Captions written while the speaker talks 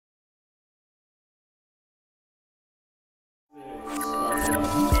How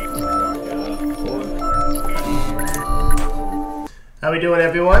we doing,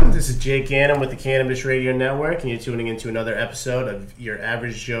 everyone? This is Jake Ganem with the Cannabis Radio Network, and you're tuning into another episode of Your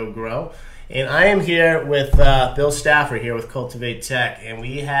Average Joe Grow. And I am here with Bill Stauffer here with Cultivate Tech, and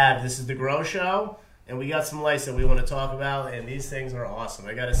this is the Grow Show, and we got some lights that we want to talk about, and these things are awesome.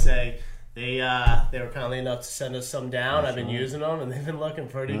 I gotta say, they were kindly enough to send us some down. I've been using them, and they've been looking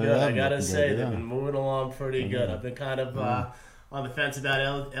pretty good. I gotta say, they've been moving along pretty good. I've been kind of on the fence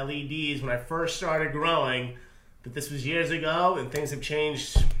about LEDs when I first started growing. But this was years ago, and things have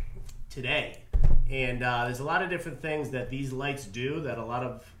changed today. And there's a lot of different things that these lights do that a lot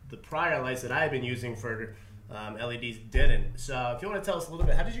of the prior lights that I've been using for LEDs didn't. So if you want to tell us a little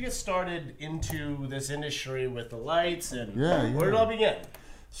bit, how did you get started into this industry with the lights, and where did it all begin?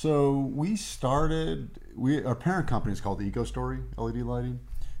 So we started, our parent company is called EcoStory LED Lighting.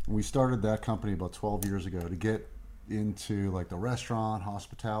 And we started that company about 12 years ago to get into like the restaurant,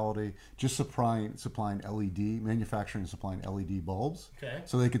 hospitality, just supplying LED, manufacturing and supplying LED bulbs. Okay.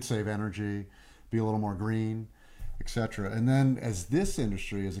 So they could save energy, be a little more green, etc. And then as this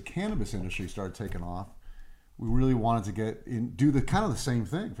industry, as the cannabis industry started taking off, we really wanted to get in, do the kind of the same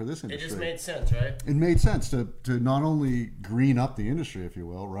thing for this industry. It just made sense, right? It made sense to not only green up the industry, if you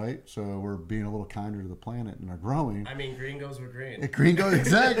will, right? So we're being a little kinder to the planet and are growing. I mean, green goes with green. Green goes,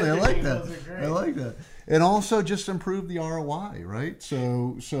 exactly. I like that. I like that. And also just improve the ROI, right?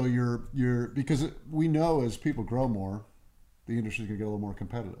 So you're because we know as people grow more, the industry's gonna get a little more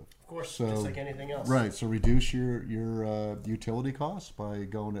competitive. Of course, so, just like anything else. Right. So reduce your utility costs by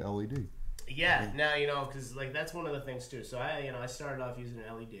going to LED. Yeah, now, because like that's one of the things too. So I started off using an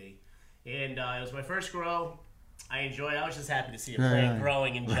LED, and it was my first grow. I enjoyed it. I was just happy to see a plant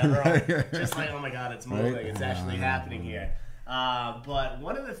growing in general. Just like, oh my God, it's moving. Right? It's actually happening here. But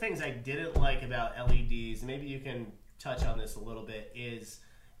one of the things I didn't like about LEDs, and maybe you can touch on this a little bit, is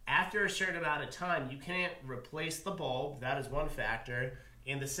after a certain amount of time, you can't replace the bulb. That is one factor.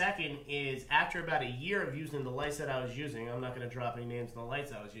 And the second is after about a year of using the lights that I was using, I'm not going to drop any names of the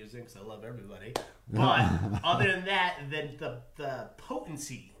lights I was using because I love everybody. But other than that, then the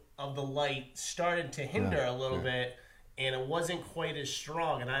potency of the light started to hinder a little bit, and it wasn't quite as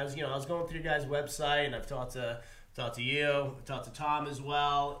strong. And I was going through your guys' website, and I've talked to you, talked to Tom as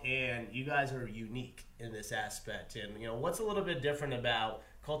well, and you guys are unique in this aspect. And what's a little bit different about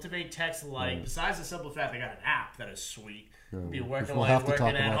Cultivate Tech's light, besides the simple fact they got an app that is sweet. Be working while you're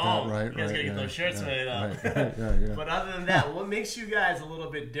working at home. Right, you guys gotta get those shirts made up. But other than that, what makes you guys a little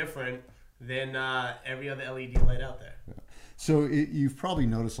bit different than every other LED light out there? Yeah. So you've probably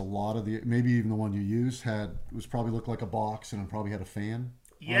noticed a lot of maybe even the one you used was probably looked like a box and it probably had a fan.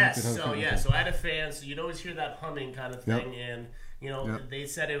 Yes. So I had a fan, so you'd always hear that humming kind of thing, and they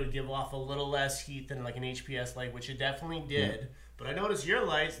said it would give off a little less heat than like an HPS light, which it definitely did. But I noticed your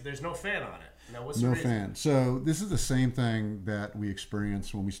lights, there's no fan on it. Now, what's the reason? Fan. So this is the same thing that we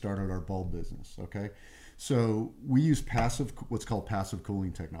experienced when we started our bulb business. Okay, so we use what's called passive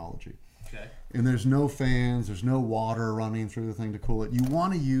cooling technology. Okay. And there's no fans, there's no water running through the thing to cool it. You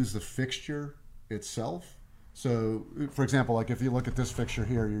want to use the fixture itself. So, for example, like if you look at this fixture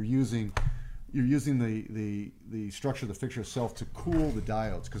here, you're using the structure of the fixture itself to cool the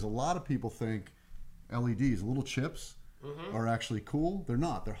diodes, because a lot of people think LEDs, little chips, are actually cool. They're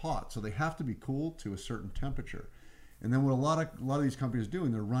not. They're hot. So they have to be cooled to a certain temperature. And then what a lot of these companies are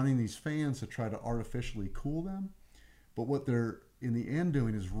doing, they're running these fans to try to artificially cool them. But what they're in the end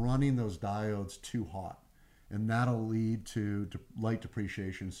doing is running those diodes too hot. And that'll lead to light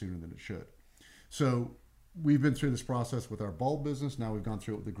depreciation sooner than it should. So we've been through this process with our bulb business. Now we've gone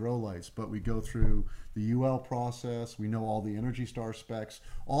through it with the grow lights, but we go through the UL process. We know all the Energy Star specs.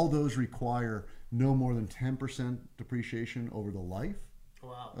 All those require no more than 10% depreciation over the life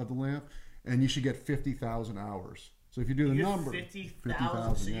of the lamp, and you should get 50,000 hours. So if you do the number,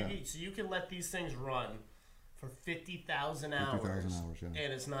 50,000. So you can let these things run for 50,000 hours. 50,000 hours, yeah.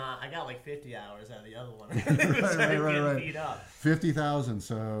 And it's not. I got like 50 hours out of the other one. Right. 50,000.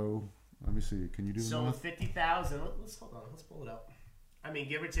 So let me see. Can you do the math? So 50,000. Let's hold on. Let's pull it up. I mean,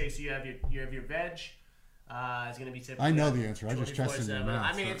 give or take. So you have your veg. It's going to be typically. I know the answer. I just tested it.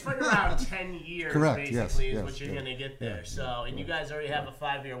 I mean, it's like around 10 years. Correct. Basically, is what you're going to get there. Yeah, so, and you guys already have a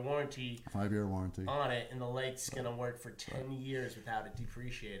 5-year warranty. 5-year warranty on it, and the light's going to work for 10 years without it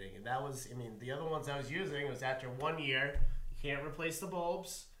depreciating. And that was, I mean, the other ones I was using was after 1 year, you can't replace the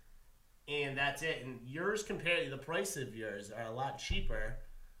bulbs, and that's it. And yours, compared to the price of yours, are a lot cheaper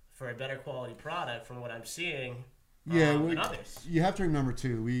for a better quality product from what I'm seeing. Yeah, than others. You have to remember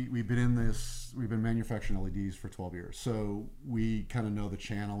too. We've been manufacturing LEDs for 12 years, so we kind of know the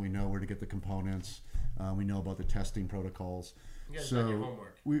channel. We know where to get the components. We know about the testing protocols. You guys done your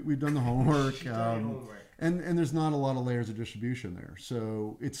homework. We've done the homework. Homework. And there's not a lot of layers of distribution there,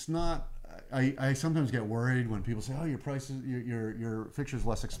 so it's not. I sometimes get worried when people say, "Oh, your prices, your fixture's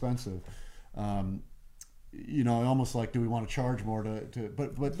less expensive." Almost like, do we want to charge more but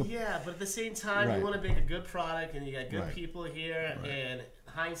at the same time, right. You want to make a good product, and you got good right. people here, right. and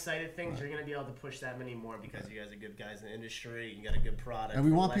hindsight of things, right. you're going to be able to push that many more because you guys are good guys in the industry, you got a good product. And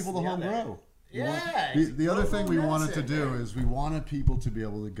we want people to home grow. The other thing we wanted to do is we wanted people to be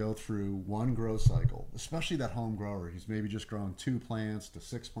able to go through one grow cycle, especially that home grower who's maybe just growing 2 plants to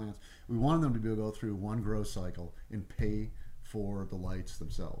 6 plants. We wanted them to be able to go through one grow cycle and pay for the lights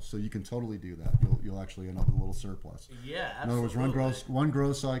themselves. So you can totally do that. You'll actually end up with a little surplus. Yeah, absolutely. In other words, one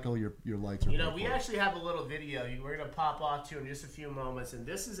grow cycle, your lights are we actually have a little video we're going to pop off to in just a few moments, and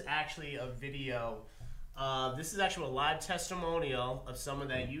this is actually a video. This is actually a live testimonial of someone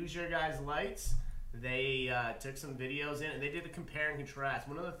that used your guys' lights. They took some videos in, and they did a compare and contrast.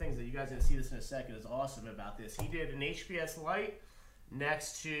 One of the things that you guys are going to see this in a second is awesome about this. He did an HPS light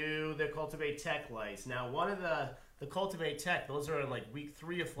next to the Cultivate Tech lights. Now, one of the Cultivate Tech, those are in like week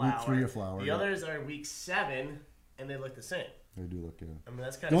 3 of flower. Week 3 of flower. The others are in week 7, and they look the same. They do look good. I mean,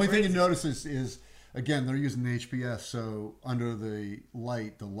 that's kind the of only crazy. thing you notice is again, they're using the HPS, so under the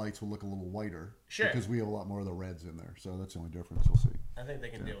lights will look a little whiter. Sure. Because we have a lot more of the reds in there, so that's the only difference we'll see. I think they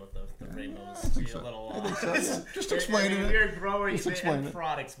can deal with the rainbows. I think so. A little, I think so. Just explaining it. You're a grower, you explain have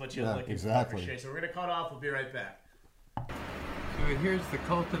products, but you're looking exactly. for sure. So we're going to cut off. We'll be right back. So here's the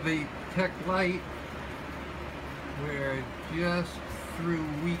Cultivate Tech light. We're just through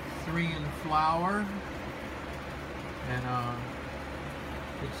week 3 in flower, and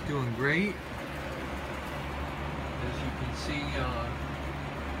it's doing great. As you can see,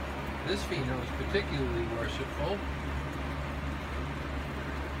 this pheno is particularly worshipful.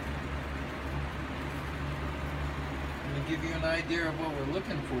 To give you an idea of what we're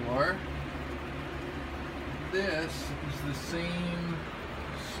looking for, this is the same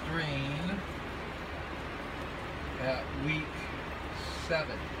strain at week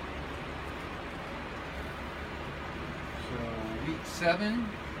 7. So week 7,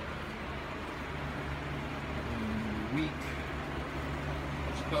 week,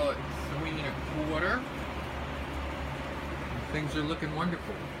 let's call it 3 1/4, and things are looking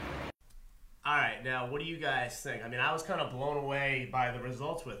wonderful. All right, now what do you guys think? I mean, I was kind of blown away by the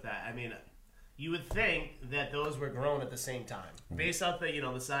results with that. I mean, you would think that those were grown at the same time. Based off the,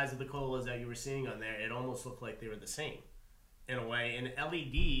 the size of the colas that you were seeing on there, it almost looked like they were the same in a way. And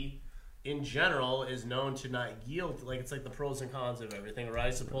LED in general is known to not yield, like it's like the pros and cons of everything,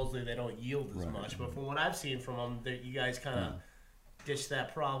 right? Supposedly they don't yield as much, but from what I've seen from them, you guys kind of ditched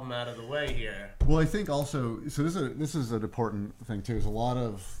that problem out of the way here. Well, I think also, so this is an important thing too, is a lot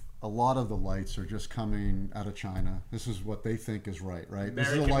of the lights are just coming out of China. This is what they think is right?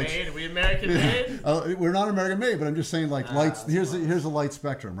 American made? Are we American made? We're not American made, but I'm just saying, like, lights. Here's a light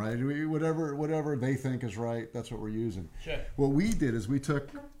spectrum, right? Whatever they think is right, that's what we're using. Sure. What we did is we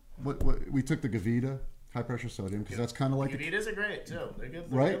took the Gavita high pressure sodium, because that's kind of like Gavitas are great too. They're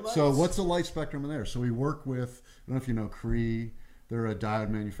good. Right. So what's the light spectrum in there? So we work with, I don't know if you know Cree. They're a diode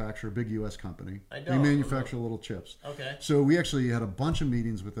manufacturer, big U.S. company. They manufacture little chips. Okay. So we actually had a bunch of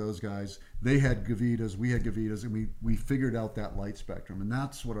meetings with those guys. They had Gavitas, we had Gavitas, and we figured out that light spectrum. And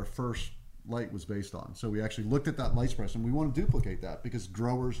that's what our first light was based on. So we actually looked at that light spectrum. We want to duplicate that because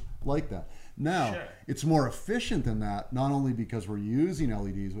growers like that. Now, it's more efficient than that, not only because we're using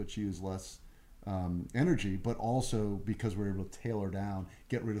LEDs, which use less energy, but also because we're able to tailor down,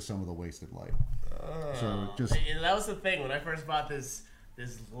 get rid of some of the wasted light. So just that was the thing when I first bought this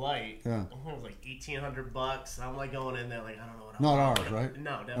light. Yeah. It was like $1,800. I'm like going in there like I don't know what. Not ours, right?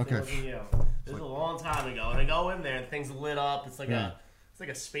 No, definitely wasn't you. This was a long time ago, and I go in there and things lit up. It's like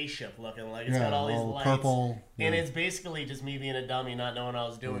a spaceship looking, like it's got all these lights, purple, and it's basically just me being a dummy, not knowing what I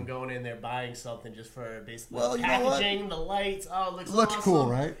was doing, going in there buying something just for basically packaging, the lights. Oh, it looks awesome. Cool,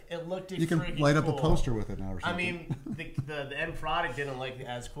 right? It looked you can light up a poster with it now or something. I mean, the end product didn't look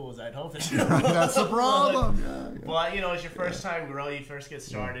as cool as I'd hoped it should. That's the problem. But it's your first time grow. You first get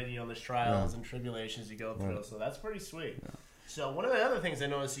started. There's trials and tribulations you go through. So that's pretty sweet. Yeah. So one of the other things I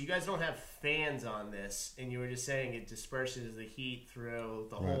noticed, you guys don't have fans on this, and you were just saying it disperses the heat through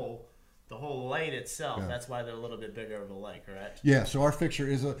the whole the whole light itself. That's why they're a little bit bigger of a light, correct? Yeah. So our fixture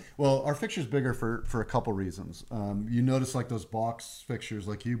is our fixture's bigger for a couple reasons. You notice like those box fixtures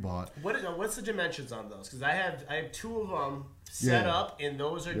like you bought. What's the dimensions on those? Because I have 2 of them set up, and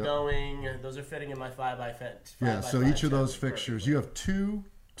those are those are fitting in my 5x5. Yeah. So each of those fixtures, you have 2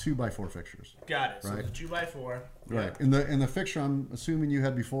 2x4 fixtures. Got it. So right? the 2x4. Right. And the fixture I'm assuming you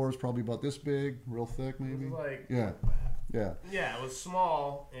had before is probably about this big, real thick, maybe. Like yeah. Yeah, it was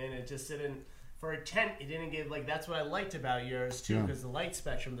small, and it just didn't. For a tent, it didn't give like. That's what I liked about yours too, because the light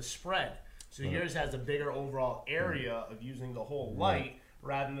spectrum, the spread. So yours has a bigger overall area of using the whole light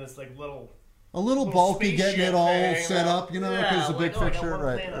rather than this like little. A little bulky getting it all thing, set up, you know, because the big fixture,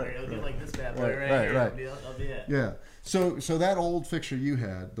 right? It'll be like this bad boy right here. That'll be it. Yeah. So that old fixture you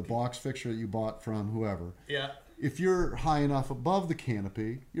had, the box fixture that you bought from whoever. Yeah. If you're high enough above the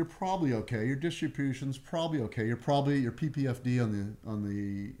canopy, you're probably okay. Your distribution's probably okay. Your PPFD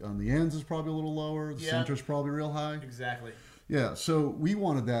on the ends is probably a little lower. The center's probably real high. Exactly. Yeah. So we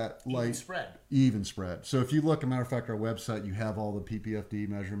wanted that light even spread. So if you look, as a matter of fact, our website, you have all the PPFD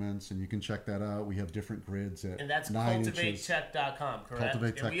measurements, and you can check that out. We have different grids at 9 inches. And that's cultivatetech.com, correct?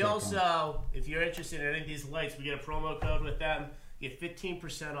 Cultivatetech.com. And we also, if you're interested in any of these lights, we get a promo code with them. You get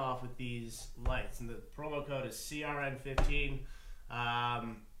 15% off with these lights, and the promo code is CRN15.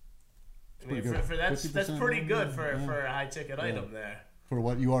 That's pretty good for a high ticket item there. For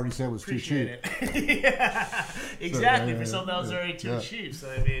what you already said was Appreciate too cheap. Yeah, exactly. For something that was already too cheap.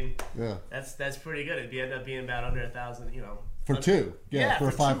 So I mean, that's pretty good. It'd end up being about under $1,000, you know. For two, for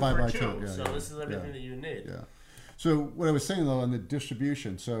a 5x2. So this is everything that you need. Yeah. So what I was saying though on the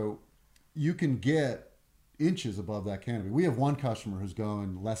distribution, so you can get inches above that canopy. We have one customer who's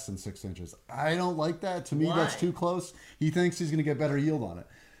going less than 6 inches. I don't like that. To me, that's too close. He thinks he's going to get better yield on it.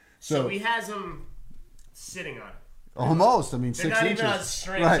 So he has them sitting on it. Almost. I mean, They're 6 not inches. even on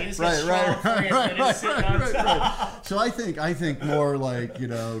strings. Right. So I think more like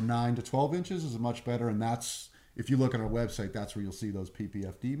 9 to 12 inches is much better, and that's if you look at our website, that's where you'll see those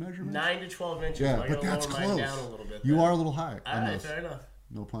PPFD measurements. 9 to 12 inches. Yeah, but that's close. Down a little bit you are a little high. All right, fair enough.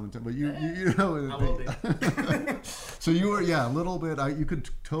 No pun intended, but you know. I will be. So you were a little bit. You could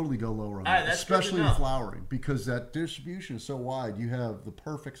totally go lower on that, especially in flowering, because that distribution is so wide. You have the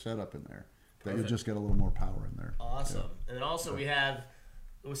perfect setup in there. That you'll just get a little more power in there. Awesome. Yeah. And then also we have.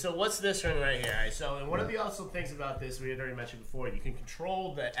 So what's this ring right here? So and one of the also things about this we had already mentioned before. You can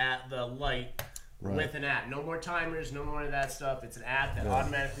control the light. With an app. No more timers, no more of that stuff. It's an app that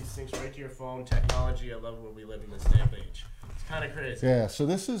automatically syncs right to your phone. Technology, I love where we live in this day and age. It's kind of crazy. Yeah, so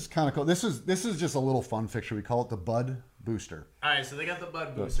this is kind of cool. This is just a little fun fixture. We call it the Bud Booster. All right, so they got the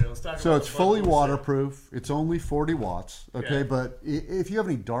Bud Booster. Let's talk about So it's fully waterproof. It's only 40 watts, okay? Yeah. But if you have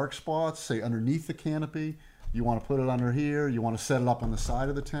any dark spots, say underneath the canopy, you want to put it under here, you want to set it up on the side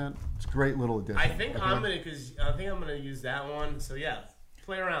of the tent, it's a great little addition. I think I'm gonna use that one. So yeah.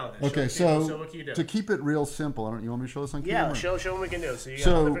 Play around with it. Okay, so what can you do? To keep it real simple, you want me to show this on camera? Yeah, show what we can do. So you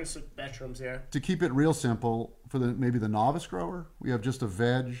got different spectrums here. To keep it real simple, for maybe the novice grower, we have just a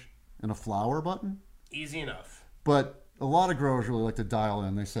veg and a flower button. Easy enough. But a lot of growers really like to dial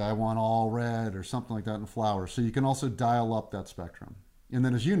in. They say, I want all red or something like that in flowers. So you can also dial up that spectrum. And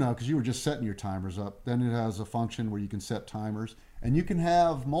then as you know, because you were just setting your timers up, then it has a function where you can set timers. And you can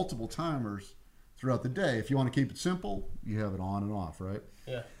have multiple timers throughout the day. If you want to keep it simple, you have it on and off, right?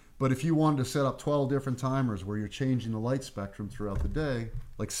 Yeah. But if you wanted to set up 12 different timers where you're changing the light spectrum throughout the day,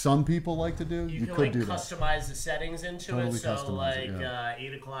 like some people like to do, you could do that. Customize the settings into it. So like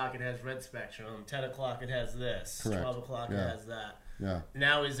 8 o'clock it has red spectrum, 10 o'clock it has this, correct. 12 o'clock it has that. Yeah.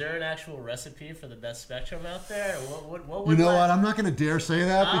 Now, is there an actual recipe for the best spectrum out there? What you know what? I'm not going to dare say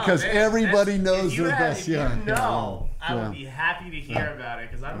that because everybody knows their best. I would be happy to hear about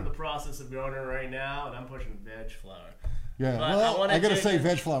it because I'm in the process of growing it right now, and I'm pushing veg flower. Yeah, but well, I got to say,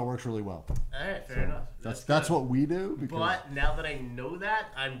 veg flower works really well. All right, fair enough. That's what we do. But now that I know that,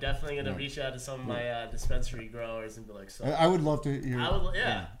 I'm definitely going to reach out to some of my dispensary growers and be like, so I would love to hear.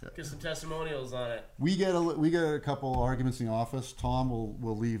 Get some testimonials on it. We get a couple arguments in the office. Tom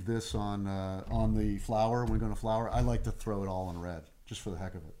will leave this on the flower. When we go to flower, I like to throw it all in red just for the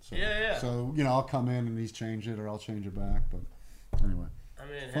heck of it. So, So I'll come in and he's changed it, or I'll change it back. But anyway,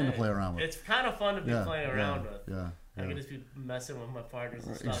 fun to play around with. It's kind of fun to be playing around with. Yeah. I can just be messing with my partners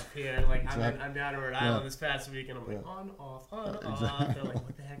and stuff here. And like I'm down in Rhode Island this past week, and I'm like on, off. They're like,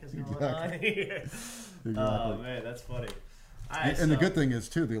 what the heck is going on here? Oh man, that's funny. Right, and the good thing is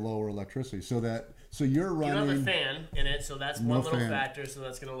too, they lower electricity, so you're running. You have a fan in it, so that's one little factor. So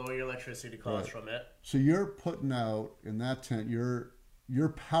that's going to lower your electricity cost from it. So you're putting out in that tent. You're your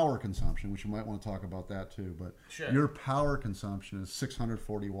power consumption, which you might want to talk about that too, but sure. Your power consumption is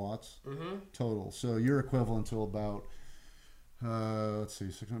 640 watts total. So you're equivalent to about, let's see,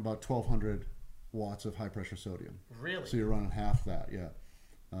 about 1,200 watts of high pressure sodium. Really? So you're running half that, yeah.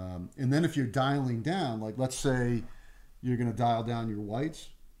 And then if you're dialing down, like let's say you're going to dial down your whites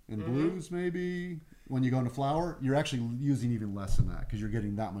and blues maybe when you go into flower, you're actually using even less than that because you're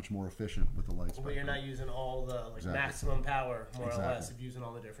getting that much more efficient with the lights. But you're not using all the maximum power, more or less, of using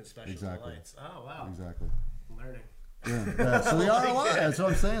all the different specials of lights. Oh, wow. Exactly. Learning. Yeah. So the ROI, that's what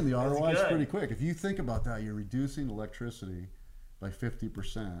I'm saying. The ROI is pretty quick. If you think about that, you're reducing electricity by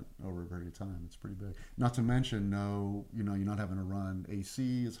 50% over a period of time. It's pretty big. Not to mention, you're not having to run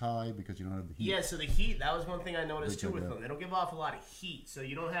AC as high because you don't have the heat. Yeah, so the heat, that was one thing I noticed too with them. They don't give off a lot of heat. So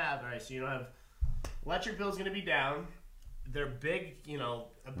you don't have, electric bill's going to be down. They're big,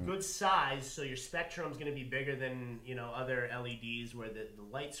 a good size, so your spectrum's going to be bigger than, other LEDs where the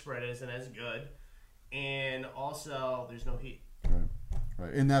light spread isn't as good. And also, there's no heat.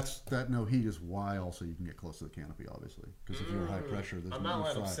 Right. And that no heat is why also you can get close to the canopy, obviously. Because if you're high pressure, there's I'm not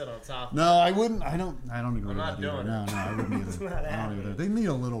letting them sit on top. No, I wouldn't. I don't agree with that either. No, I wouldn't either. They need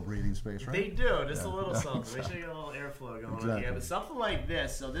a little breathing space, right? They do. Just a little something. Make sure you get a little airflow going on here. But something like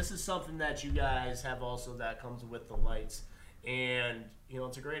this. So this is something that you guys have also that comes with the lights. And,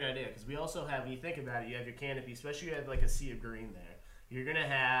 it's a great idea. Because we also have, when you think about it, you have your canopy, especially you have like a sea of green there. You're going to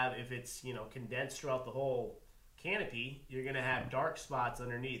have, if it's, condensed throughout the whole canopy, you're going to have dark spots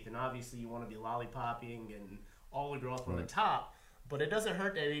underneath, and obviously you want to be lollipopping and all the growth on the top, but it doesn't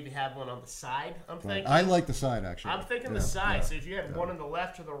hurt to even have one on the side. I'm thinking. I like the side, actually. I'm thinking the side. So if you have one on the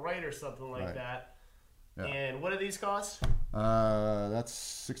left or the right or something like that. Yeah. And what do these cost?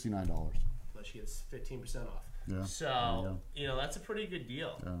 That's $69. Plus you get 15% off. Yeah. So, that's a pretty good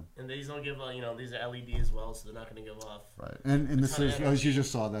deal. Yeah. And these don't give, these are LED as well, so they're not going to give off. Right. And this is, as you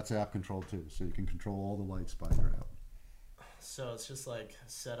just saw, that's app controlled too. So you can control all the lights by your app. So it's just like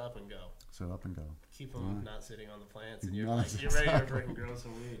set up and go. Set up and go. Keep them not sitting on the plants, and you're ready to freaking grow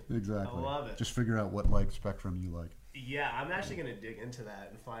some weed. Exactly. I love it. Just figure out what light spectrum you like. Yeah, I'm actually going to dig into that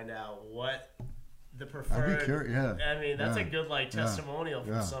and find out what the preferred. I'd be curious, yeah. I mean, that's a good testimonial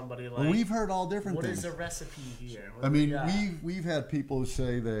from somebody like. Well, we've heard all different things. What is the recipe here? I mean, we've had people who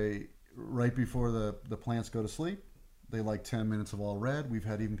say they right before the plants go to sleep, they like 10 minutes of all red. We've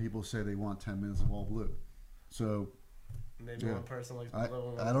had even people say they want 10 minutes of all blue. So maybe one person likes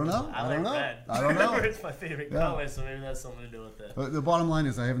blue. I don't know. I like red. I don't know. It's my favorite color, so maybe that's something to do with it. But the bottom line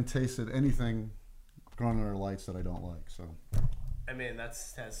is, I haven't tasted anything grown under lights that I don't like. So. I mean,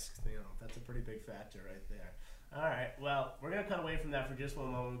 that's a pretty big factor right there. All right, well, we're going to cut away from that for just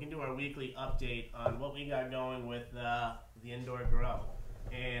one moment. We can do our weekly update on what we got going with the indoor grow.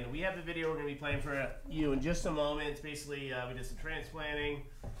 And we have the video we're going to be playing for you in just a moment. It's basically, we did some transplanting.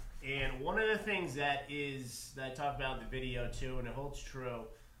 And one of the things that I talk about in the video too, and it holds true,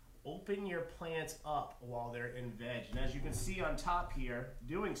 open your plants up while they're in veg. And as you can see on top here,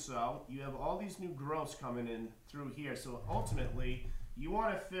 doing so, you have all these new growths coming in through here. So ultimately, you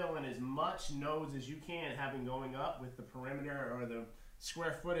want to fill in as much nodes as you can, having going up with the perimeter or the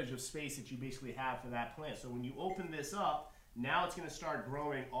square footage of space that you basically have for that plant. So when you open this up, now it's going to start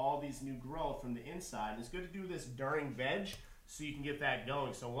growing all these new growth from the inside. It's good to do this during veg so you can get that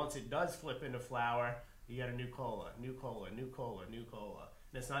going. So once it does flip into flower, you got a new cola, new cola, new cola, new cola.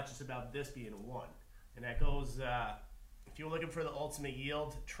 And it's not just about this being one. And that goes, if you're looking for the ultimate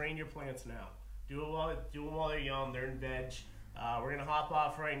yield, train your plants now. Do them while they're young, they're in veg. We're going to hop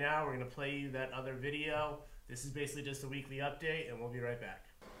off right now. We're going to play you that other video. This is basically just a weekly update, and we'll be right back.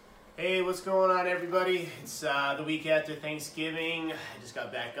 Hey, what's going on, everybody? It's the week after Thanksgiving. I just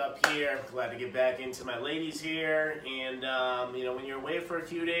got back up here. Glad to get back into my ladies here. And, when you're away for a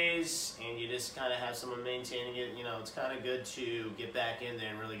few days and you just kind of have someone maintaining it, it's kind of good to get back in there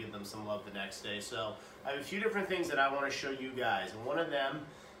and really give them some love the next day. So I have a few different things that I want to show you guys. And one of them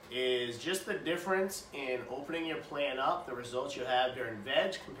is just the difference in opening your plant up, the results you have during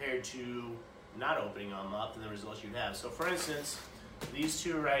veg compared to not opening them up and the results you'd have. So for instance, these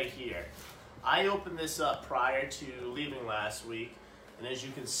two right here. I opened this up prior to leaving last week, and as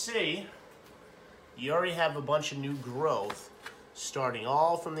you can see, you already have a bunch of new growth starting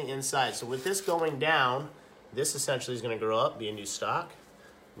all from the inside. So with this going down, this essentially is going to grow up, be a new stock,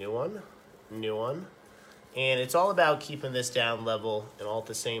 new one, and it's all about keeping this down level and all at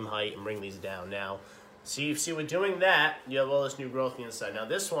the same height and bring these down. Now, see, with doing that, you have all this new growth on the inside. Now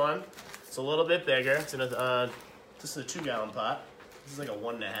this one, it's a little bit bigger. It's in a, this is a 2-gallon pot. This is like a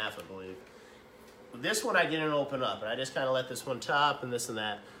 1.5, I believe. This one I didn't open up, and I just kind of let this one top and this and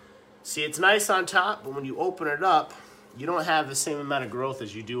that. See, it's nice on top, but when you open it up, you don't have the same amount of growth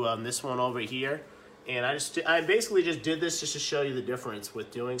as you do on this one over here. And I basically just did this just to show you the difference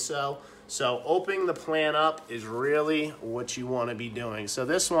with doing so. So opening the plant up is really what you want to be doing. So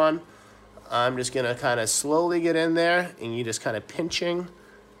this one, I'm just going to kind of slowly get in there, and you just kind of pinching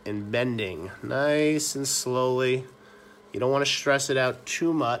and bending nice and slowly. You don't want to stress it out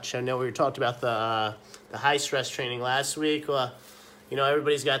too much. I know we talked about the high stress training last week. You know,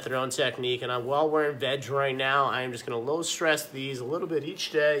 everybody's got their own technique, and while we're in veg right now, I am just going to low stress these a little bit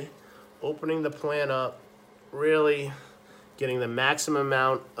each day, opening the plant up, really getting the maximum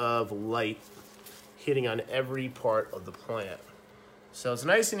amount of light hitting on every part of the plant. So it's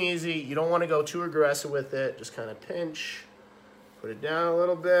nice and easy. You don't want to go too aggressive with it. Just kind of pinch, put it down a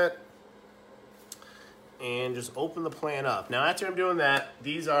little bit, and just open the plant up. Now after I'm doing that,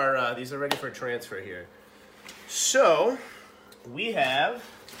 these are ready for transfer here. So we have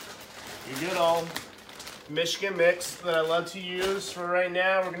your good old Michigan mix that I love to use for right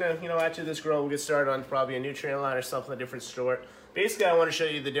now. We're gonna, you know, after this grow, we'll get started on probably a nutrient line or something, a different sort. Basically, I want to show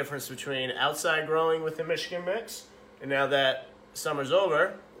you the difference between outside growing with the Michigan mix, and now that summer's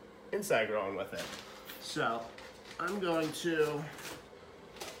over, inside growing with it. So I'm going to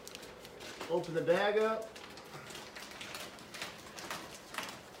open the bag up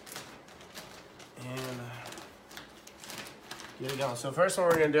and get it going. So first one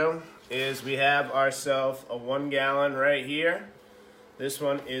we're gonna do is we have ourselves a 1 gallon right here. This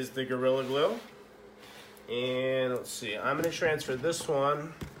one is the Gorilla Glue. And let's see, I'm gonna transfer this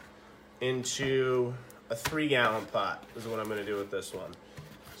one into a 3 gallon pot, is what I'm gonna do with this one.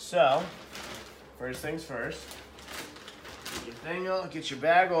 So, first things first, get your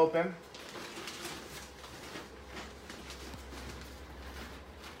bag open.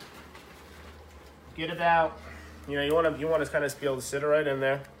 Get about, you know, you want to kind of be able to sit it right in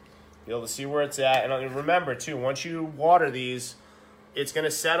there, be able to see where it's at. And remember too, once you water these, it's going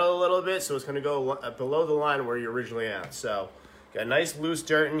to settle a little bit, so it's going to go below the line where you're originally at. So got nice loose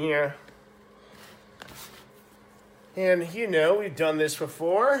dirt in here. And you know, we've done this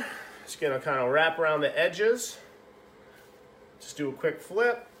before. Just going to kind of wrap around the edges. Just do a quick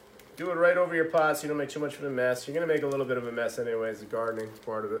flip. Do it right over your pot so you don't make too much of a mess. You're going to make a little bit of a mess anyways, the gardening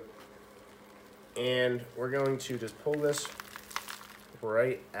part of it. And we're going to just pull this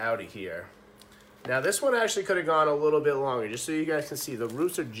right out of here. Now this one actually could have gone a little bit longer, just so you guys can see the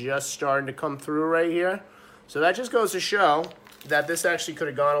roots are just starting to come through right here. So that just goes to show that this actually could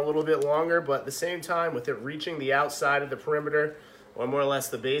have gone a little bit longer, but at the same time, with it reaching the outside of the perimeter, or more or less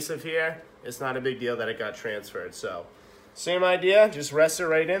the base of here, it's not a big deal that it got transferred. So same idea, just rest it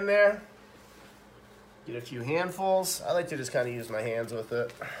right in there. Get a few handfuls. I like to just kind of use my hands with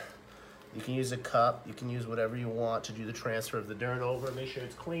it. You can use a cup, you can use whatever you want to do the transfer of the dirt over. Make sure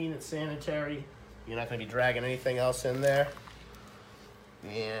it's clean, it's sanitary. You're not gonna be dragging anything else in there.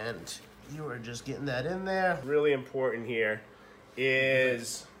 And you are just getting that in there. Really important here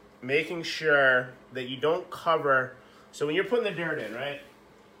is making sure that you don't cover. So when you're putting the dirt in, right?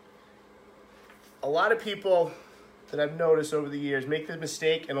 A lot of people that I've noticed over the years make the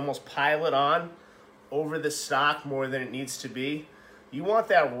mistake and almost pile it on over the stock more than it needs to be. You want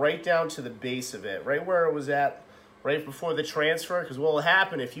that right down to the base of it, right where it was at right before the transfer, because what will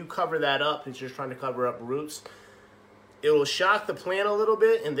happen if you cover that up and you're just trying to cover up roots, it will shock the plant a little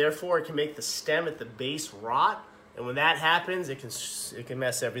bit, and therefore it can make the stem at the base rot. And when that happens, it can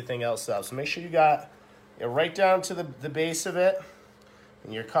mess everything else up. So make sure you got it right down to the base of it,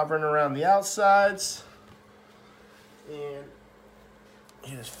 and you're covering around the outsides, and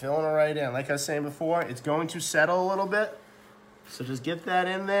you're just filling it right in. Like I was saying before, it's going to settle a little bit. So just get that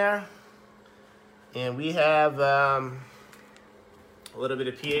in there. And we have a little bit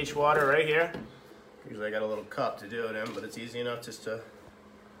of pH water right here. Usually I got a little cup to do it in, but it's easy enough just to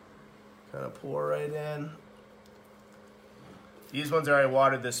kind of pour right in. These ones are already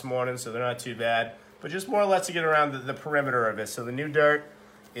watered this morning, so they're not too bad. But just more or less to get around the perimeter of it. So the new dirt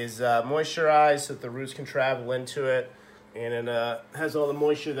is moisturized so that the roots can travel into it. And it has all the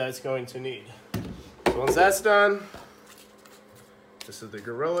moisture that it's going to need. So once that's done, this is the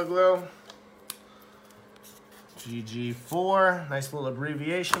Gorilla Glue. GG4, nice little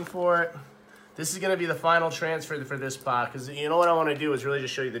abbreviation for it. This is going to be the final transfer for this pot, because you know what I want to do is really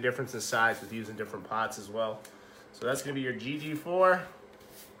just show you the difference in size with using different pots as well. So that's going to be your GG4.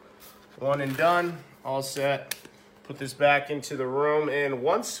 One and done, all set. Put this back into the room, and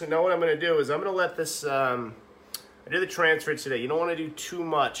once, you know what I'm going to do is I'm going to let this, I did the transfer today. You don't want to do too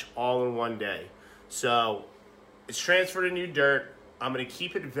much all in one day. So it's transferred to new dirt. I'm going to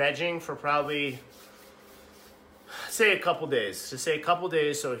keep it vegging for probably say a couple days. Just say a couple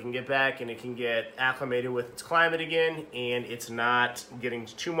days so it can get back and it can get acclimated with its climate again, and it's not getting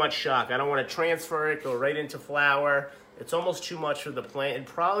too much shock. I don't want to transfer it, go right into flower. It's almost too much for the plant. It'd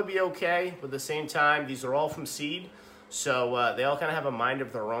probably be okay, but at the same time, these are all from seed, so they all kind of have a mind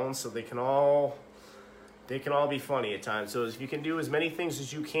of their own, so they can all be funny at times. So if you can do as many things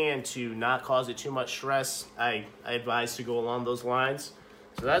as you can to not cause it too much stress, I advise to go along those lines.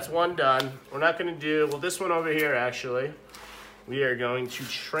 So that's one done. We're not going to do, well, this one over here, actually, we are going to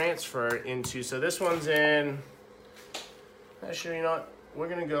transfer into, so this one's in, actually, you know what, we're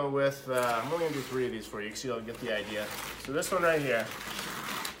going to go with, I'm only going to do 3 of these for you so you'll get the idea. So this one right here,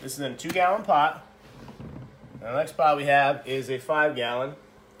 this is in a 2-gallon pot. And the next pot we have is a 5-gallon,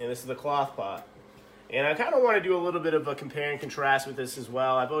 and this is the cloth pot. And I kind of want to do a little bit of a compare and contrast with this as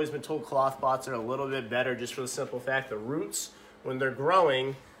well. I've always been told cloth pots are a little bit better just for the simple fact the roots, when they're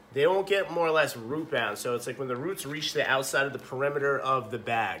growing, they won't get more or less root bound. So it's like when the roots reach the outside of the perimeter of the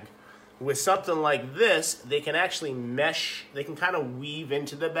bag. With something like this, they can actually mesh, they can kind of weave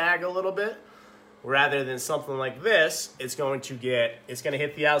into the bag a little bit. Rather than something like this, it's going to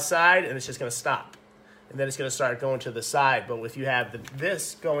hit the outside and it's just going to stop. And then it's going to start going to the side. But if you have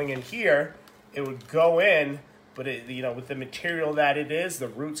this going in here, it would go in, but with the material that it is, the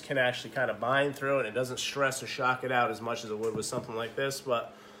roots can actually kind of bind through it. It doesn't stress or shock it out as much as it would with something like this.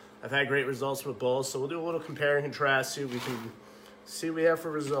 But I've had great results with both, so we'll do a little compare and contrast, see what we have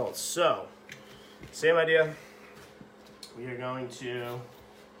for results. So, same idea. We are going to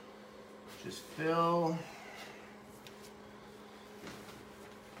just fill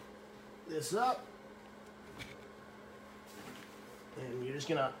this up, and you're just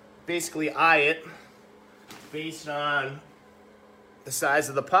gonna basically eye it based on the size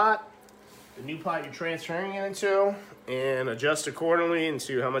of the pot, the new pot you're transferring it into, and adjust accordingly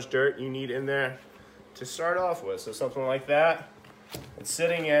into how much dirt you need in there to start off with. So something like that, it's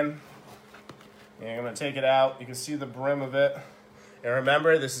sitting in, and I'm gonna take it out. You can see the brim of it. And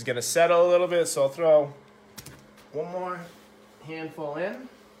remember, this is gonna settle a little bit, so I'll throw one more handful in,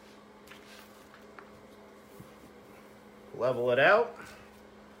 level it out.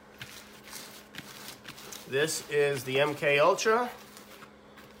 This is the MK Ultra.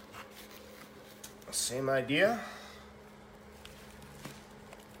 Same idea.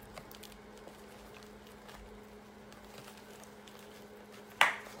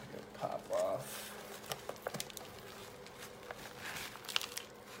 Pop off.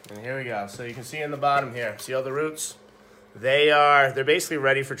 And here we go. So you can see in the bottom here, see all the roots? They're basically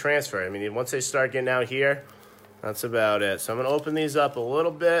ready for transfer. I mean, once they start getting out here, that's about it. So I'm gonna open these up a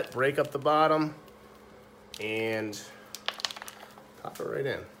little bit, break up the bottom, and pop it right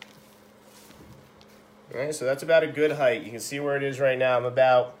in. All right, so that's about a good height. You can see where it is right now.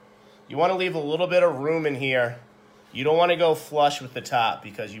 You want to leave a little bit of room in here. You don't want to go flush with the top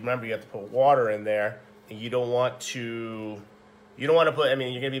because you remember you have to put water in there, and you don't want to put, I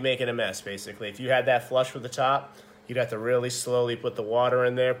mean, you're going to be making a mess basically. If you had that flush with the top, you'd have to really slowly put the water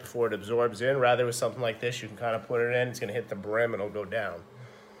in there before it absorbs in. Rather with something like this, you can kind of put it in, it's going to hit the brim and it'll go down.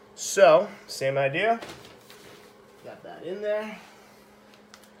 So, same idea. Got that in there.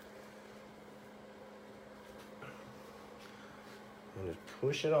 And just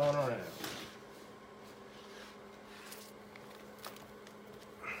push it on around.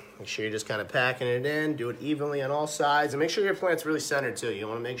 Make sure you're just kind of packing it in. Do it evenly on all sides. And make sure your plant's really centered too. You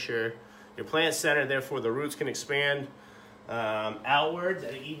want to make sure your plant's centered, therefore the roots can expand outwards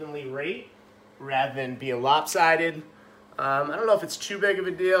at an evenly rate rather than being lopsided. I don't know if it's too big of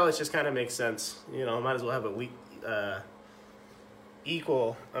a deal. It just kind of makes sense. You know, might as well have it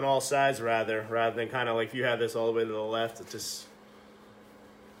equal on all sides rather than kind of like if you have this all the way to the left, it's just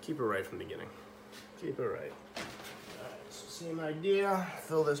keep it right from the beginning. Keep it right. All right, so same idea.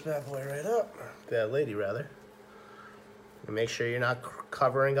 Fill this bad boy right up. Bad lady rather. And make sure you're not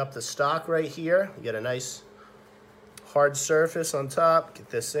covering up the stalk right here. You get a nice hard surface on top. Get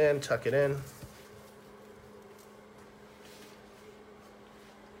this in, tuck it in.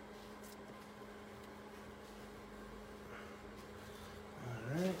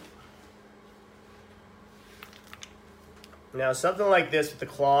 Now, something like this with the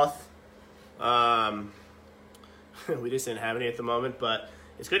cloth, we just didn't have any at the moment, but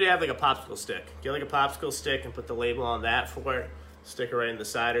it's good to have like a popsicle stick. Get like a popsicle stick and put the label on that for it. Stick it right in the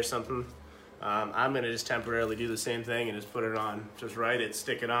side or something. I'm going to just temporarily do the same thing and just put it on just right.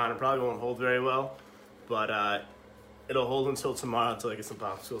 Stick it on. It probably won't hold very well, but it'll hold until tomorrow until I get some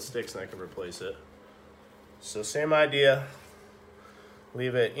popsicle sticks and I can replace it. So same idea.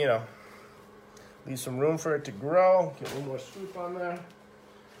 Leave it, you know, leave some room for it to grow. Get a little more scoop on there.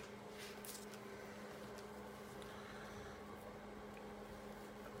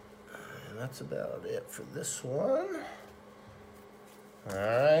 that's about it for this one. All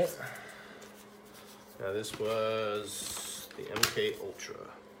right. Now this was the MK Ultra.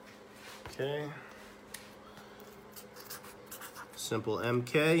 Okay. Simple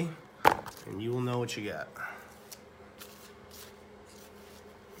MK, and you will know what you got.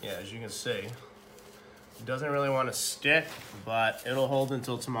 Yeah, as you can see, it doesn't really want to stick, but it'll hold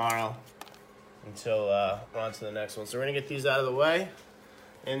until tomorrow, until we're on to the next one. So we're gonna get these out of the way.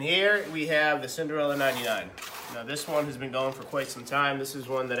 And here we have the Cinderella 99. Now this one has been going for quite some time. This is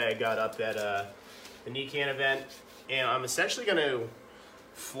one that I got up at the Nikan event, and I'm essentially gonna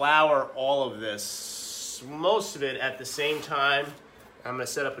flower all of this, most of it at the same time. I'm gonna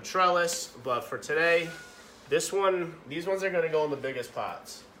set up a trellis, but for today, these ones are gonna go in the biggest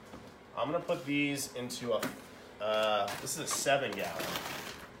pots. I'm gonna put these into this is a 7-gallon.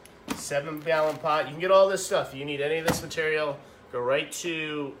 7-gallon pot. You can get all this stuff. If you need any of this material, go right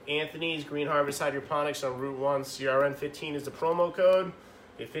to Anthony's Green Harvest Hydroponics on Route 1. CRN15 is the promo code.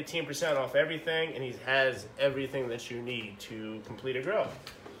 Get 15% off everything, and he has everything that you need to complete a grow.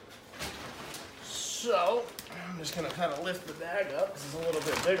 So, I'm just gonna kind of lift the bag up. This is a little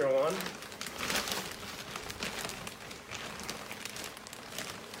bit bigger one.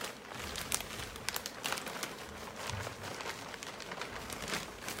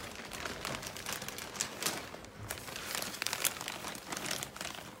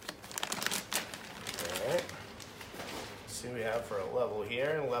 See what we have for a level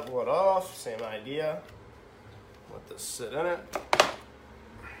here, and level it off, same idea. Let this sit in it.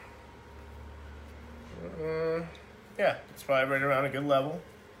 Yeah, it's probably right around a good level.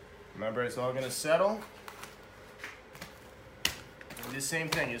 Remember, it's all gonna settle. And do the same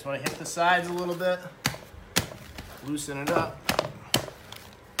thing, you just wanna hit the sides a little bit, loosen it up.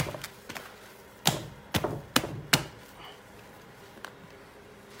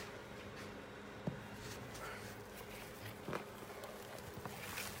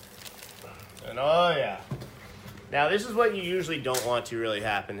 And oh yeah. Now this is what you usually don't want to really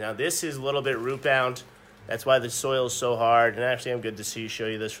happen. Now this is a little bit root bound. That's why the soil is so hard. And actually I'm good to show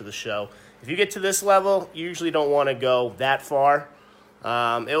you this for the show. If you get to this level, you usually don't want to go that far.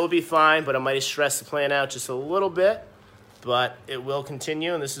 It will be fine, but it might stress the plant out just a little bit. But it will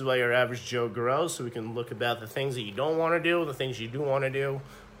continue, and this is why your average Joe grows, so we can look about the things that you don't want to do, the things you do want to do,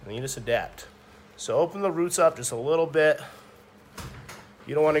 and you just adapt. So open the roots up just a little bit.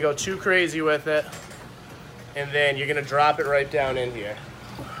 You don't want to go too crazy with it. And then you're going to drop it right down in here.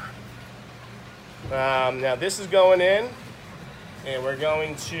 Now this is going in, and we're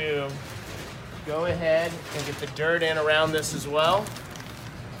going to go ahead and get the dirt in around this as well.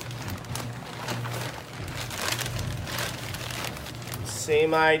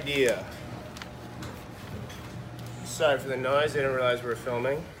 Same idea. Sorry for the noise, I didn't realize we were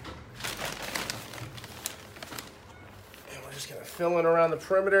filming. And we're just gonna fill in around the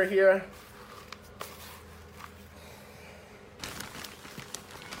perimeter here.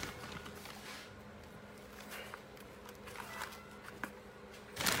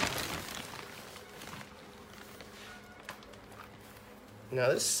 Now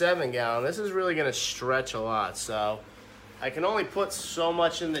this 7-gallon, this is really gonna stretch a lot, so I can only put so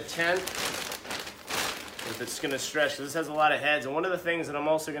much in the tent if it's gonna stretch. This has a lot of heads, and one of the things that I'm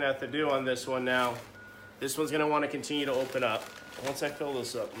also gonna have to do on this one now, this one's gonna wanna continue to open up. Once I fill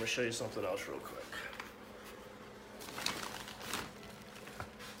this up, I'm gonna show you something else real quick.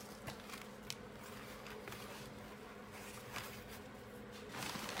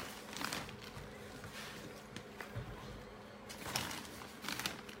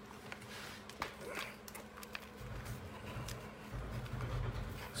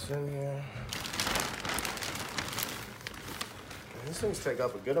 In here. And these things take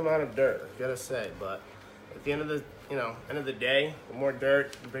up a good amount of dirt, I gotta say, but at the end of the end of the day, the more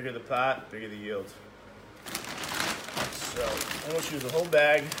dirt, the bigger the pot, the bigger the yield. So I'm gonna use the whole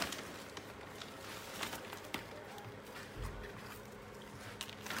bag.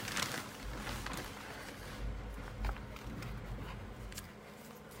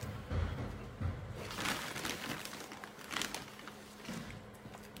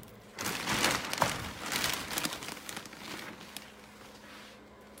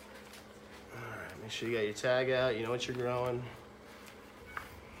 Make sure you got your tag out, you know what you're growing.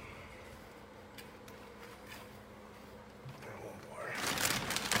 And one more.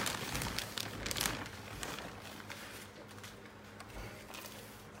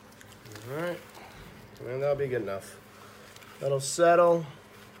 All right, and that'll be good enough. That'll settle.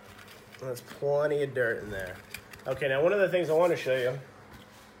 That's plenty of dirt in there. Okay, now one of the things I want to show you.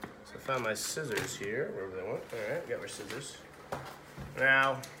 So I found my scissors here, wherever they went. All right, got my scissors.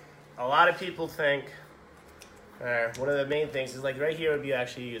 Now, a lot of people think, one of the main things is like right here would be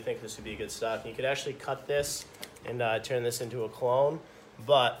actually, you think this would be good stuff. You could actually cut this and turn this into a clone.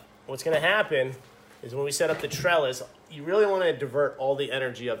 But what's going to happen is when we set up the trellis, you really want to divert all the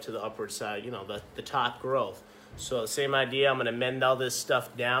energy up to the upward side, you know, the top growth. So same idea, I'm going to mend all this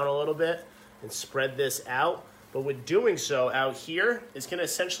stuff down a little bit and spread this out. But with doing so out here, it's going to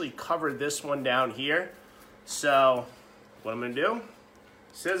essentially cover this one down here. So what I'm going to do,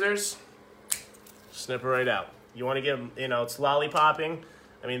 scissors, snip it right out. You want to give, you know, it's lollipopping.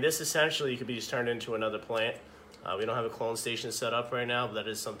 I mean, this essentially could be just turned into another plant. We don't have a clone station set up right now, but that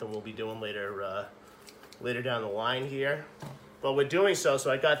is something we'll be doing later later down the line here. But with doing so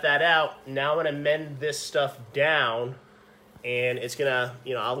I got that out. Now I'm going to mend this stuff down, and it's going to,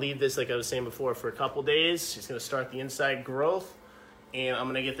 you know, I'll leave this, like I was saying before, for a couple days. It's going to start the inside growth, and I'm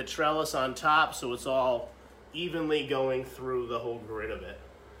going to get the trellis on top so it's all evenly going through the whole grid of it.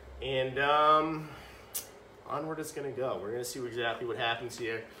 And onward it's going to go. We're going to see exactly what happens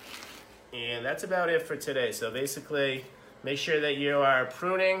here. And that's about it for today. So basically, make sure that you are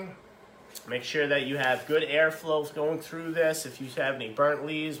pruning. Make sure that you have good airflow going through this. If you have any burnt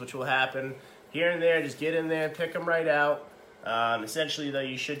leaves, which will happen here and there, just get in there, pick them right out. Essentially, though,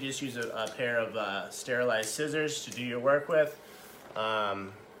 you should just use a pair of sterilized scissors to do your work with.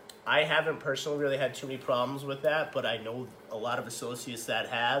 I haven't personally really had too many problems with that, but I know a lot of associates that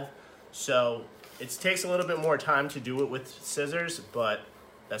have. So it takes a little bit more time to do it with scissors, but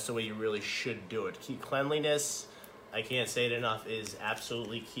that's the way you really should do it. Keep cleanliness, I can't say it enough, is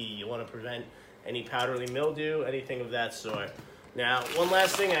absolutely key. You want to prevent any powdery mildew, anything of that sort. Now, one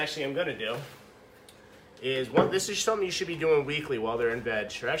last thing actually I'm going to do is, this is something you should be doing weekly while they're in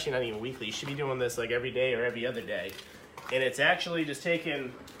veg, or actually not even weekly. You should be doing this like every day or every other day. And it's actually just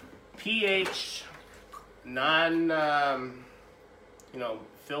taking pH,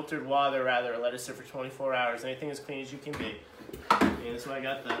 filtered water rather, let it sit for 24 hours. Anything as clean as you can be. And that's why I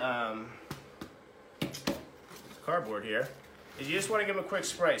got the cardboard here. Is you just want to give them a quick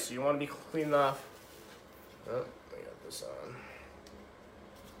spray. So you want to be cleaning off. Oh, I got this on.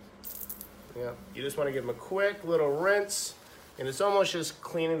 Yeah, you just want to give them a quick little rinse, and it's almost just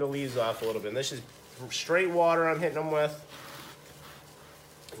cleaning the leaves off a little bit. And this is straight water I'm hitting them with.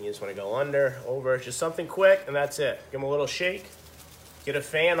 And you just want to go under, over, just something quick, and that's it. Give them a little shake, get a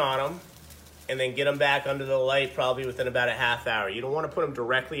fan on them, and then get them back under the light probably within about a half hour. You don't want to put them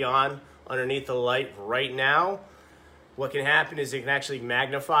directly on underneath the light right now. What can happen is it can actually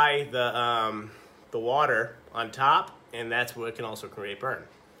magnify the water on top, and that's what can also create burn.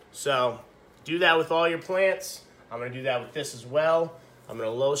 So do that with all your plants. I'm going to do that with this as well. I'm going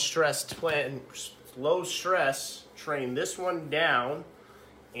to low stress train this one down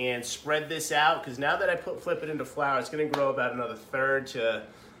and spread this out, because now that I flip it into flower, it's going to grow about another third to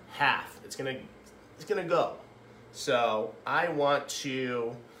half. It's going to go. So I want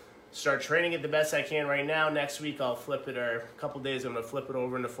to start training it the best I can right now. Next week I'll flip it, or a couple days I'm going to flip it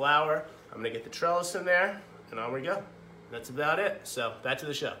over into flower. I'm going to get the trellis in there, and on we go. That's about it. So back to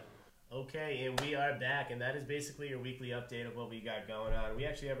the show. Okay, and we are back, and that is basically your weekly update of what we got going on. We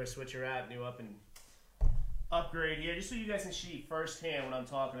actually have our switcher out, new up and upgrade here, just so you guys can see firsthand what I'm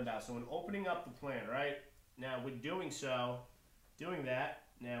talking about. So when opening up the plant, right? Now with doing that,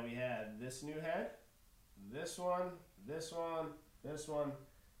 now we have this new head, this one, this one, this one,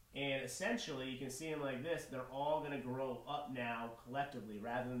 and essentially you can see them like this. They're all going to grow up now collectively,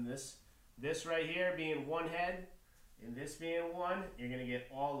 rather than this right here being one head and this being one. You're going to get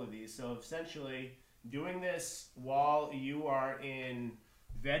all of these. So essentially doing this while you are in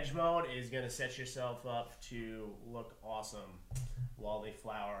veg mode is going to set yourself up to look awesome while they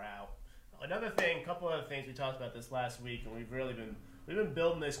flower out. Another thing, a couple other things, we talked about this last week, and we've been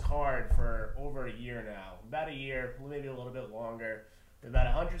building this card for over a year now. About a year, maybe a little bit longer. We have about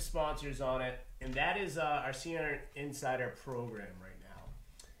 100 sponsors on it, and that is our Senior Insider program right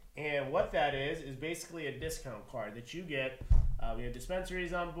now. And what that is basically a discount card that you get. We have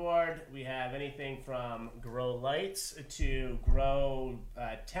dispensaries on board. We have anything from grow lights to grow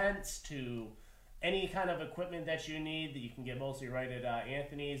tents to any kind of equipment that you need that you can get mostly right at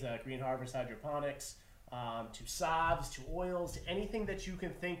Anthony's, Green Harvest Hydroponics, to sobs, to oils, to anything that you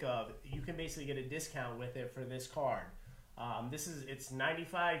can think of. You can basically get a discount with it for this card. It's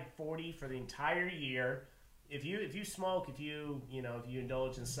 $95.40 for the entire year. If you smoke, if you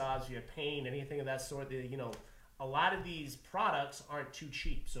indulge in sobs, if you have pain, anything of that sort, a lot of these products aren't too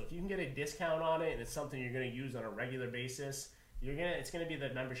cheap. So if you can get a discount on it and it's something you're going to use on a regular basis, it's going to be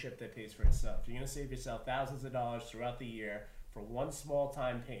the membership that pays for itself. You're going to save yourself thousands of dollars throughout the year for one small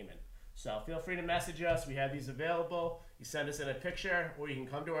time payment. So feel free to message us. We have these available. You send us in a picture, or you can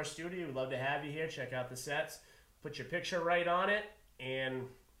come to our studio. We'd love to have you here. Check out the sets. Put your picture right on it, and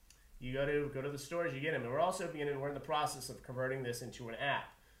you go to the stores. You get them. And we're in the process of converting this into an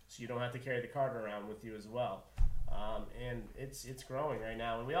app, so you don't have to carry the cart around with you as well. And it's growing right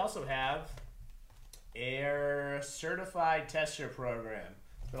now. And we also have a certified tester program.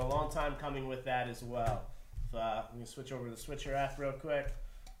 It's been a long time coming with that as well. Let me switch over to the switcher app real quick.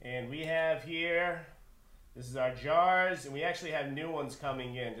 And we have here, this is our jars, and we actually have new ones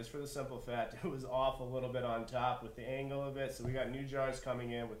coming in, just for the simple fact it was off a little bit on top with the angle of it. So we got new jars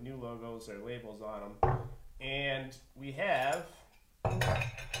coming in with new logos or labels on them. And we have, the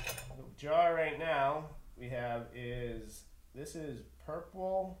jar right now we have this is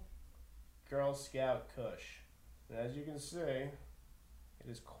Purple Girl Scout Kush. And as you can see, it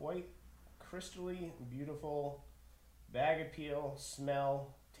is quite crystally beautiful, bag appeal,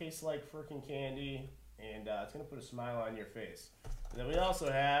 smell, tastes like freaking candy, and it's going to put a smile on your face. And then we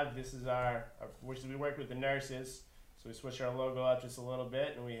also have, this is which we work with the nurses, so we switch our logo up just a little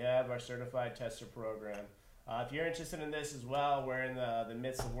bit, and we have our certified tester program. If you're interested in this as well, we're in the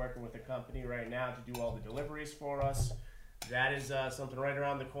midst of working with a company right now to do all the deliveries for us. That is something right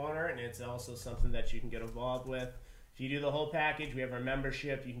around the corner, and it's also something that you can get involved with. If you do the whole package, we have our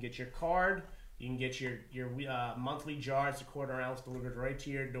membership. You can get your card. You can get your monthly jars, a quarter-ounce, delivered right to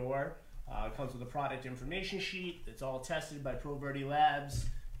your door. It comes with a product information sheet. It's all tested by Pro Verde Labs,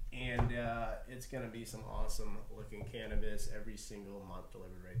 and it's going to be some awesome-looking cannabis every single month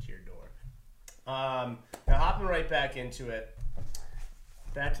delivered right to your door. Now, hopping right back into it,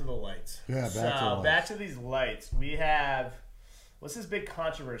 back to the lights. Yeah, back to these lights. We have, what's this big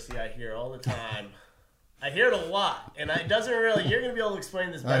controversy I hear all the time? I hear it a lot, and it doesn't really, you're going to be able to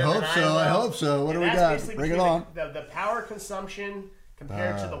explain this better than I will. I hope so. What do we got? Bring it on. The power consumption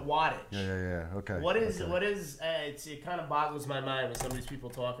compared to the wattage. Yeah. Okay. It kind of boggles my mind when some of these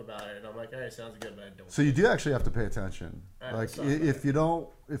people talk about it, and I'm like, all right, sounds good, but I don't. So you do actually have to pay attention. Like if you don't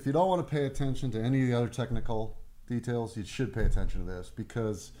want to pay attention to any of the other technical details, you should pay attention to this,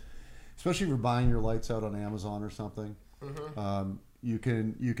 because especially if you're buying your lights out on Amazon or something, you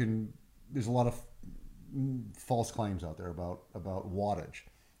can. There's a lot of false claims out there about wattage.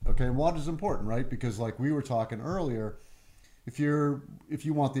 Okay, and wattage is important, right? Because like we were talking earlier, if you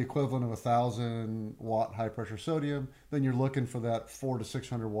want the equivalent of 1,000 watt high pressure sodium, then you're looking for that 400 to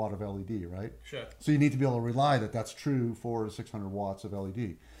 600 watt of LED, right? Sure. So you need to be able to rely that that's true 400 to 600 watts of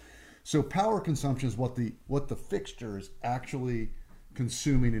LED. So power consumption is what the fixture is actually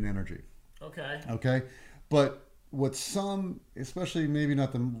consuming in energy. Okay. Okay, but what some, especially maybe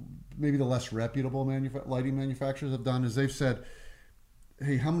the less reputable lighting manufacturers have done is they've said,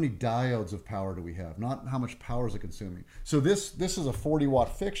 hey, how many diodes of power do we have? Not how much power is it consuming. So this is a 40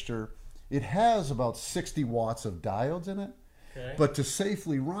 watt fixture. It has about 60 watts of diodes in it. Okay. But to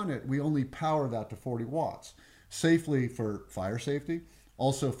safely run it, we only power that to 40 watts. Safely for fire safety,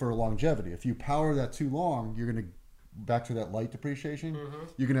 also for longevity. If you power that too long, you're going to, back to that light depreciation,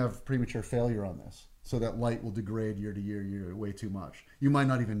 you're going to have premature failure on this. So that light will degrade year to year way too much. You might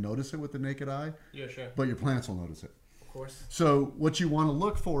not even notice it with the naked eye. Yeah, sure. But your plants will notice it. Of course. So what you want to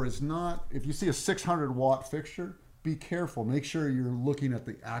look for is not, if you see a 600 watt fixture, be careful. Make sure you're looking at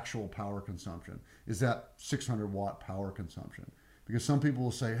the actual power consumption. Is that 600 watt power consumption? Because some people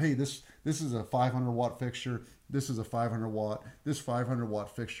will say, hey, this is a 500 watt fixture. This is a 500 watt. This 500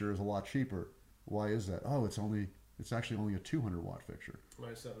 watt fixture is a lot cheaper. Why is that? Oh, it's actually only a 200 watt fixture.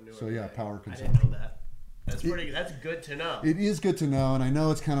 So yeah, power consumption. I didn't know that. That's good to know. It is good to know, and I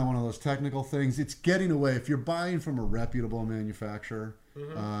know it's kind of one of those technical things. It's getting away. If you're buying from a reputable manufacturer,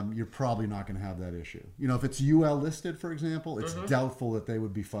 you're probably not going to have that issue. You know, if it's UL listed, for example, it's doubtful that they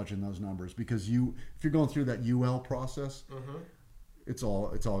would be fudging those numbers, because if you're going through that UL process, it's all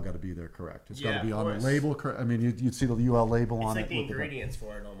got to be there correct. It's got to be on the label. I mean, you'd see the UL label on it. It's like the ingredients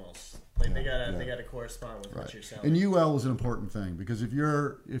for it almost. Like they gotta correspond with what you're selling. And UL is an important thing, because if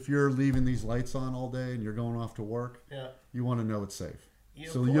you're leaving these lights on all day and you're going off to work, you want to know it's safe.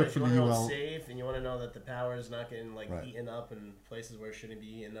 So you look for the UL. Know it's safe, and you want to know that the power is not getting eaten up in places where it shouldn't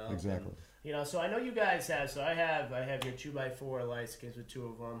be eaten up. Exactly. And, so I know you guys have. So I have your 2x4 lights. Comes with 2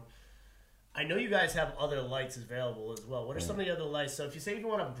 of them. I know you guys have other lights available as well. What are some of the other lights? So if you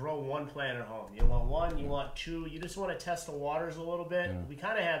want to grow one plant at home, you want 1, you want 2, you just want to test the waters a little bit. We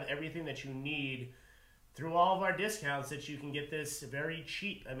kind of have everything that you need through all of our discounts, that you can get this very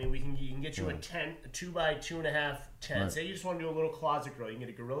cheap. I mean, you can get you a tent, a 2x2.5 tent. Say you just want to do a little closet grow, you can get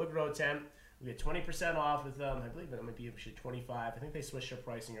a Gorilla Grow tent. We get 20% off with them. I believe it might be 25. I think they switched their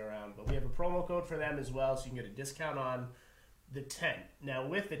pricing around, but we have a promo code for them as well, so you can get a discount on the tent. Now,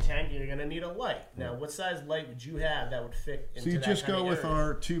 with the tent, you're going to need a light. Now, what size light would you have that would fit into that? So you just go with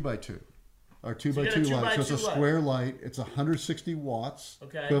our 2x2. Our 2x2 light. So it's a square light. It's 160 watts,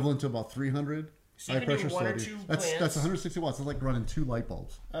 equivalent to about 300 high pressure sodium. That's 160 watts. It's like running 2 light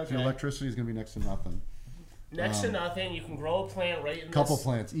bulbs. Okay. So your electricity is going to be next to nothing. Next to nothing. You can grow a plant right in this. Couple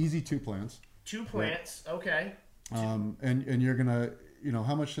plants. Easy 2 plants. 2 plants. Right. Okay. And you're going to, you know,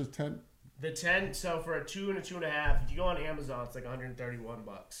 how much is tent? The tent, so for a 2 and a 2.5, if you go on Amazon, it's like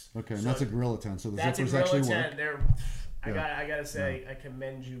 $131. Okay, and that's a Gorilla tent, so the that's zippers a actually tent. work. I gotta say, I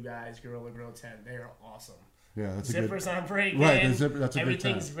commend you guys, Gorilla Grill tent. They are awesome. Yeah, that's zippers on break. Right, the zipper. That's a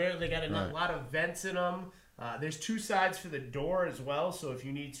everything's good tent. very. They got a lot of vents in them. There's 2 sides for the door as well. So if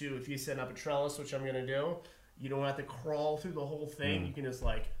you need to, if you set up a trellis, which I'm gonna do, you don't have to crawl through the whole thing. You can just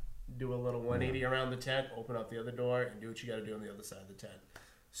like do a little 180 around the tent, open up the other door, and do what you got to do on the other side of the tent.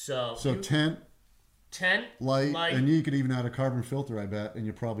 So tent, light, and you could even add a carbon filter, I bet, and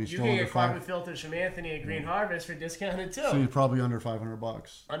you're probably still under $500. You can get carbon filters from Anthony at Green Harvest for discounted too. So you're probably under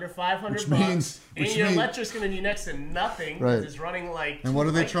 $500. Under $500, which means your electric's going to be next to nothing. Right. It's running like. And what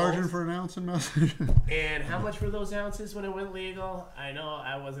are they charging for an ounce in Massachusetts? And how much were those ounces when it went legal? I know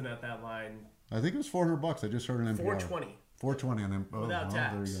I wasn't at that line. I think it was $400. I just heard an NPR. $420. $420 on NPR. Without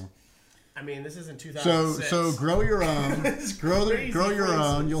tax. There you go. I mean, this isn't 2006. So grow your own. grow your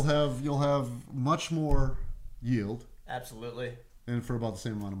own. You'll have much more yield. Absolutely. And for about the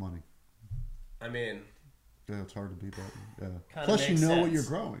same amount of money. I mean, yeah, it's hard to beat that. Yeah. Plus, you know what you're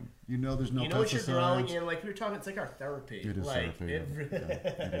growing. You know there's no pesticides. You know what you're growing, and like we were talking, it's like our therapy. It is like, therapy.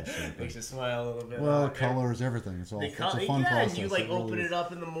 It makes you smile a little bit. Well, colors, everything. It's all. It's a fun process. You like open it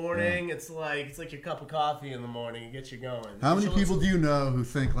up in the morning. Yeah. It's like your cup of coffee in the morning. It gets you going. How many people do you know who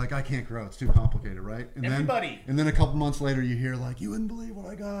think like I can't grow? It's too complicated, right? And everybody. And then a couple months later, you hear like you wouldn't believe what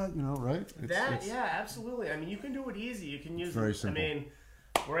I got. You know, right? Yeah, absolutely. I mean, you can do it easy. You can use. Very simple. I mean.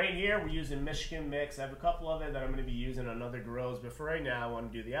 Right here, we're using Michigan mix. I have a couple of it that I'm going to be using on other grows, but for right now, I want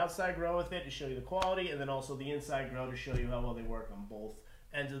to do the outside grow with it to show you the quality, and then also the inside grow to show you how well they work on both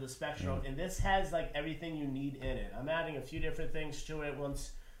ends of the spectrum. And this has like everything you need in it. I'm adding a few different things to it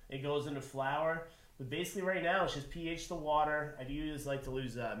once it goes into flower, but basically right now it's just pH the water. I do like to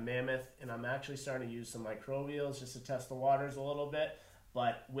use Mammoth, and I'm actually starting to use some microbials just to test the waters a little bit.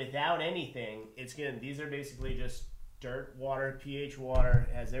 But without anything, these are basically just dirt, water, pH water.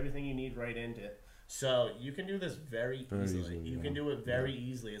 It has everything you need right into it. So you can do this very easily. You can do it very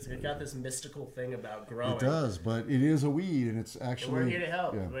easily. It's got this mystical thing about growing. It does, but it is a weed, and it's actually... And we're here to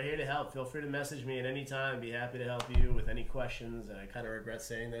help. Yeah. We're here to help. Feel free to message me at any time. Be happy to help you with any questions. And I kind of regret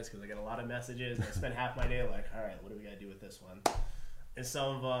saying this because I get a lot of messages. And I spend half my day like, all right, what do we got to do with this one? And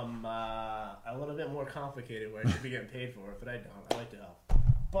some of them are a little bit more complicated where I should be getting paid for it, but I don't. I like to help.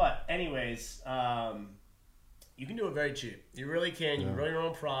 But anyways... you can do it very cheap. You really can. You can grow your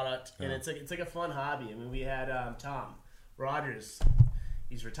own product, and it's like a fun hobby. I mean, we had Tom Rogers.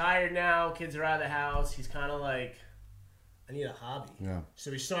 He's retired now. Kids are out of the house. He's kind of like, I need a hobby. Yeah. So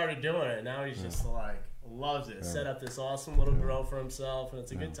he started doing it. And now he's just like loves it. Set up this awesome little grow for himself, and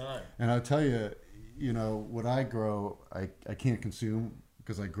it's a good time. And I'll tell you, you know, what I grow, I can't consume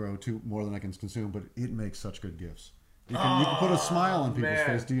because I grow more than I can consume. But it makes such good gifts. You can put a smile on people's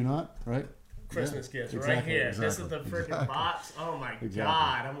face. Do you not? Right. Christmas gifts right here. Exactly, this is the freaking box. Oh my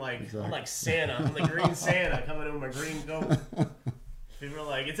god! I'm like Santa. I'm the green Santa coming in with my green coat. People are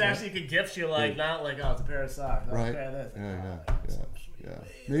like, it's actually good gifts. You're like, not like, oh, it's a pair of socks. Oh, right. A pair of this. Yeah.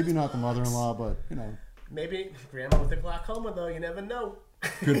 Maybe not the mother-in-law, but you know. Maybe grandma with the glaucoma, though. You never know.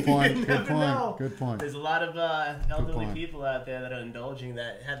 Good point. You never know. Good point. There's a lot of elderly people out there that are indulging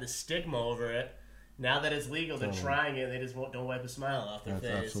that had the stigma over it. Now that it's legal, they're trying it. They just don't wipe a smile off their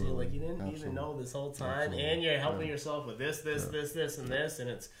face. You're like, you didn't even know this whole time, and you're helping yourself with this, and this, and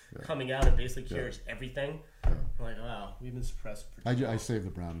it's coming out. It basically cures everything. I'm like, wow, we've been suppressed. I saved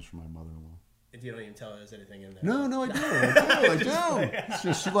the brownies for my mother-in-law. You don't even tell her there's anything in there. No, I do. It's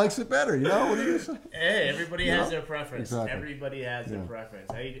just she likes it better. You know what are you saying? Hey, everybody has their preference. Exactly. Everybody has their preference.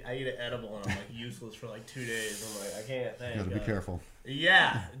 I eat an edible and I'm like useless for like 2 days. I'm like, I can't. You gotta be careful.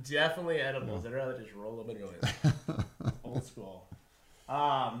 Yeah, definitely edibles. I'd rather just roll them a joint. Old school.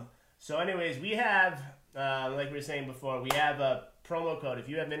 So anyways, we have, like we were saying before, we have a promo code. If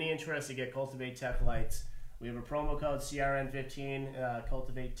you have any interest to get Cultivate Tech lights, we have a promo code CRN15,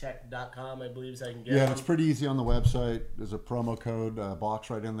 cultivatetech.com, I believe, so I can get them. It's pretty easy on the website. There's a promo code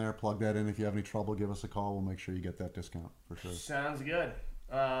box right in there. Plug that in. If you have any trouble, give us a call. We'll make sure you get that discount for sure. Sounds good.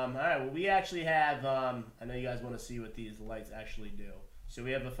 All right, well, we actually have, I know you guys want to see what these lights actually do. So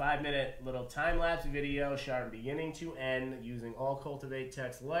we have a 5-minute little time-lapse video shot from beginning to end using all Cultivate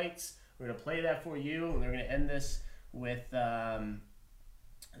Tech's lights. We're going to play that for you, and we're going to end this with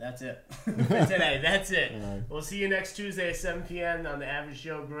that's it for today. That's it. Right. We'll see you next Tuesday at 7 p.m. on the Average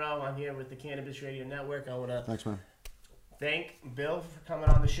Joe Grow. I'm here with the Cannabis Radio Network. I want to Thanks, man. thank Bill for coming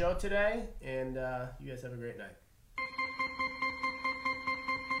on the show today, and you guys have a great night.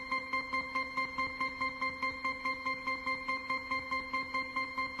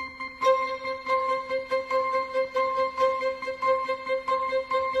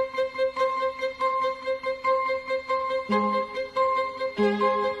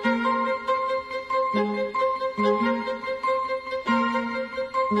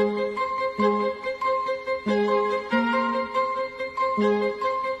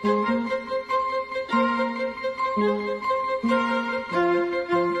 Thank you.